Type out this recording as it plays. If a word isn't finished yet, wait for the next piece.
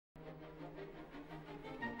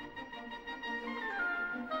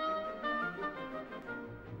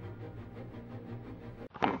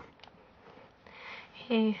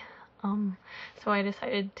Hey, so I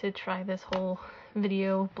decided to try this whole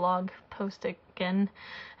video blog post again,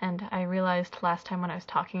 and I realized last time when I was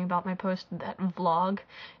talking about my post that vlog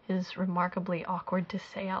is remarkably awkward to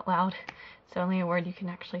say out loud. It's only a word you can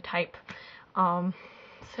actually type.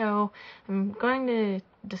 So I'm going to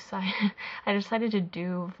decide, I decided to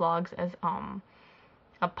do vlogs as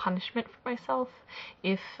a punishment for myself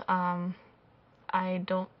if I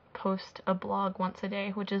don't post a blog once a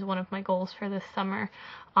day, which is one of my goals for this summer.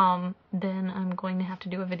 Then I'm going to have to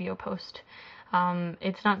do a video post.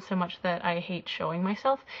 It's not so much that I hate showing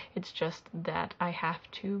myself, it's just that I have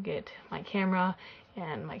to get my camera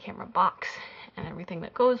and my camera box and everything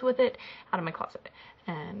that goes with it out of my closet,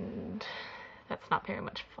 and that's not very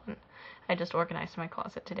much fun. I just organized my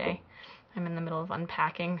closet today. I'm in the middle of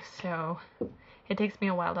unpacking, so it takes me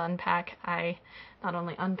a while to unpack. I not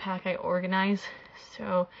only unpack, I organize.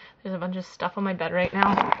 So there's a bunch of stuff on my bed right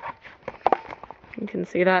now. You can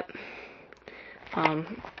see that.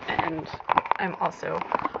 And I'm also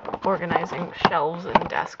organizing shelves and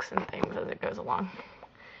desks and things as it goes along.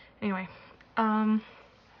 Anyway,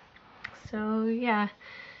 so yeah,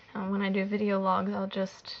 when I do video logs, I'll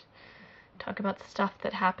just talk about the stuff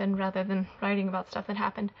that happened rather than writing about stuff that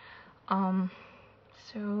happened.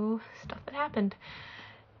 So, stuff that happened.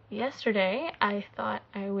 Yesterday, I thought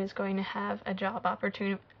I was going to have a job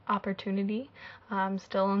opportunity. I'm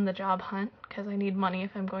still on the job hunt because I need money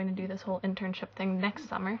if I'm going to do this whole internship thing next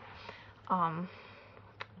summer.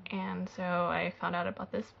 And so I found out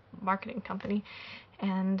about this marketing company,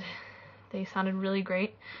 and they sounded really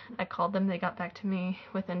great. I called them, they got back to me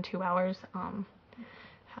within 2 hours.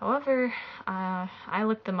 However, I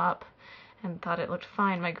looked them up and thought it looked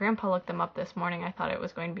fine. My grandpa looked them up this morning. I thought it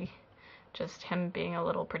was going to be just him being a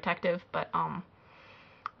little protective, but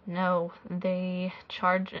no, they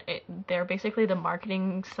charge it. They're basically the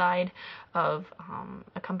marketing side of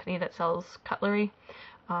a company that sells cutlery.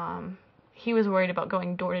 He was worried about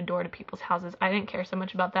going door to door to people's houses. I didn't care so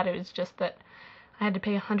much about that. It was just that I had to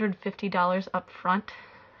pay $150 up front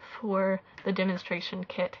for the demonstration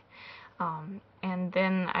kit. And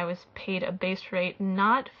then I was paid a base rate,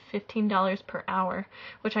 not $15 per hour,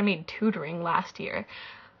 which I made tutoring last year,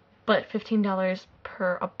 but $15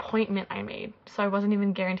 per appointment I made. So I wasn't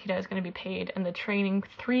even guaranteed I was going to be paid, and the training,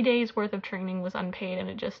 3 days worth of training, was unpaid, and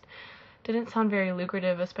it just didn't sound very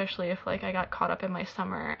lucrative, especially if like I got caught up in my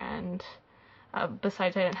summer, and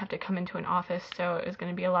besides I didn't have to come into an office, so it was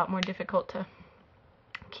going to be a lot more difficult to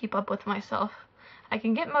keep up with myself. I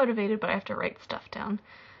can get motivated, but I have to write stuff down.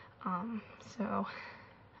 So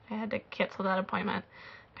I had to cancel that appointment.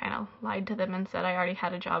 Kind of lied to them and said I already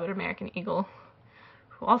had a job at American Eagle,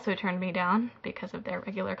 who also turned me down because of their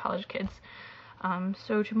regular college kids.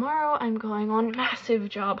 So tomorrow I'm going on massive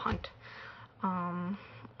job hunt.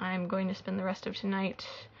 I'm going to spend the rest of tonight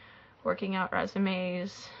working out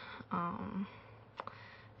resumes,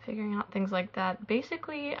 figuring out things like that.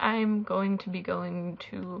 Basically, I'm going to be going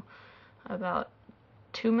to about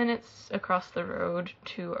 2 minutes across the road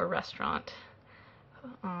to a restaurant.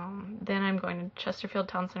 Then I'm going to Chesterfield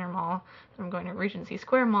Town Center Mall. Then I'm going to Regency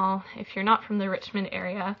Square Mall. If you're not from the Richmond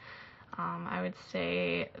area, I would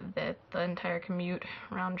say that the entire commute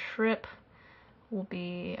round trip will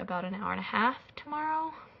be about an hour and a half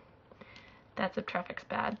tomorrow. That's if traffic's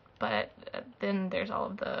bad, but then there's all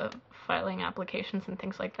of the filing applications and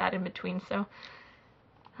things like that in between, so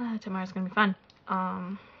tomorrow's gonna be fun.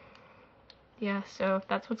 Yeah, so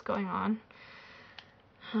that's what's going on.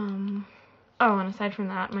 Oh, and aside from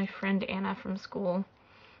that, my friend Anna from school,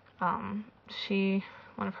 one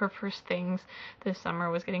of her first things this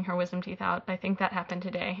summer was getting her wisdom teeth out. I think that happened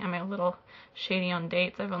today. I'm a little shady on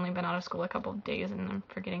dates. I've only been out of school a couple of days and I'm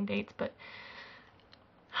forgetting dates, but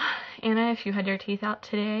Anna, if you had your teeth out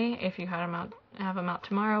today, if you have them out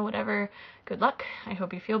tomorrow, whatever, good luck. I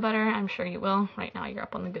hope you feel better. I'm sure you will. Right now you're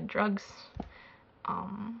up on the good drugs.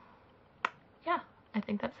 Yeah, I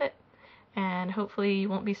think that's it. And hopefully you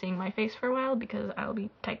won't be seeing my face for a while because I'll be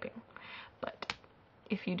typing. But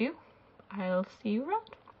if you do, I'll see you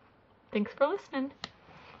around. Thanks for listening.